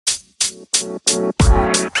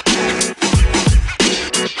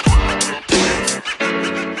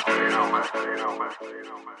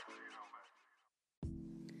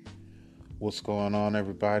What's going on,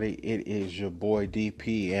 everybody? It is your boy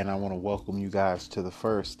DP, and I want to welcome you guys to the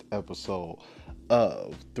first episode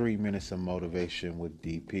of 3 Minutes of Motivation with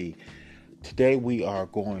DP. Today, we are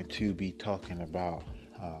going to be talking about,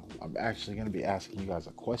 I'm actually going to be asking you guys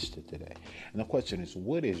a question today. And the question is,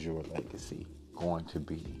 what is your legacy going to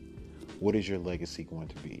be? What is your legacy going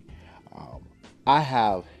to be? I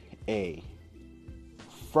have a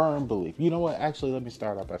firm belief. You know what? Actually, let me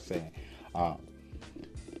start off by saying,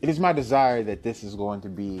 it is my desire that this is going to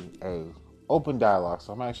be a open dialogue.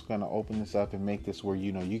 So I'm actually going to open this up and make this where,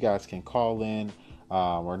 you guys can call in,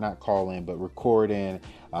 or not call in, but record in,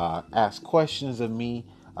 ask questions of me,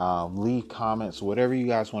 leave comments, whatever you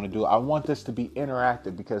guys want to do. I want this to be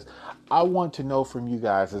interactive because I want to know from you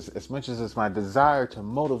guys, as much as it's my desire to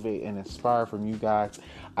motivate and inspire from you guys.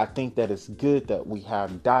 I think that it's good that we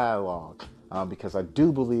have dialogue. Because I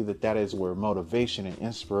do believe that that is where motivation and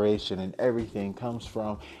inspiration and everything comes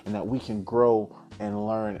from, and that we can grow and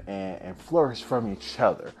learn and flourish from each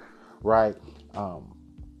other, right?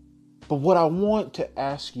 But what I want to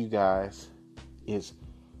ask you guys is,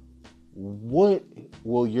 what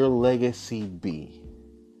will your legacy be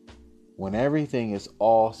when everything is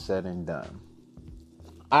all said and done?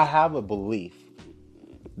 I have a belief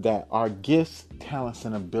that our gifts, talents,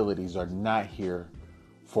 and abilities are not here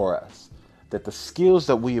for us. That the skills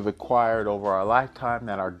that we have acquired over our lifetime,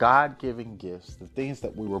 that are God-given gifts, the things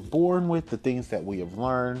that we were born with, the things that we have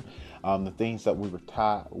learned, the things that we were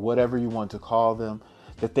taught, whatever you want to call them,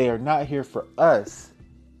 that they are not here for us,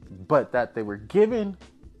 but that they were given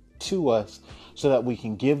to us so that we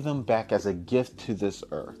can give them back as a gift to this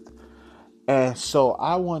earth. And so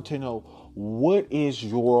I want to know, what is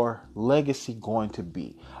your legacy going to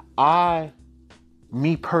be?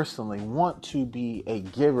 Me personally, want to be a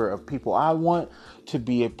giver of people. I want to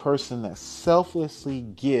be a person that selflessly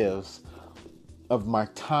gives of my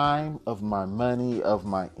time, of my money, of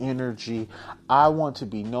my energy. I want to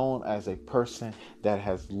be known as a person that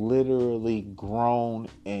has literally grown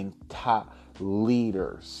and taught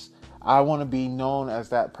leaders. I want to be known as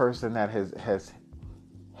that person that has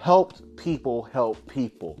helped people help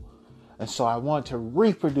people. And so I want to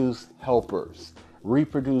reproduce helpers,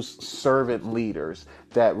 reproduce servant leaders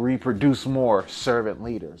that reproduce more servant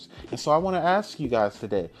leaders. And so I want to ask you guys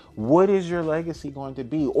today, what is your legacy going to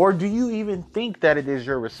be? Or do you even think that it is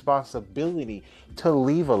your responsibility to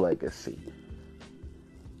leave a legacy?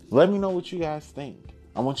 Let me know what you guys think.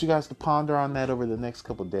 I want you guys to ponder on that over the next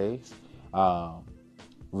couple of days.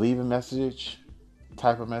 Leave a message,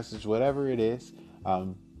 type a message, whatever it is.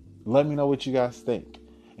 Let me know what you guys think.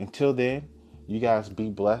 Until then, you guys be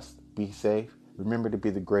blessed, be safe. Remember to be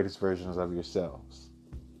the greatest versions of yourselves.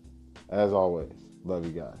 As always, love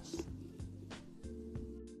you guys.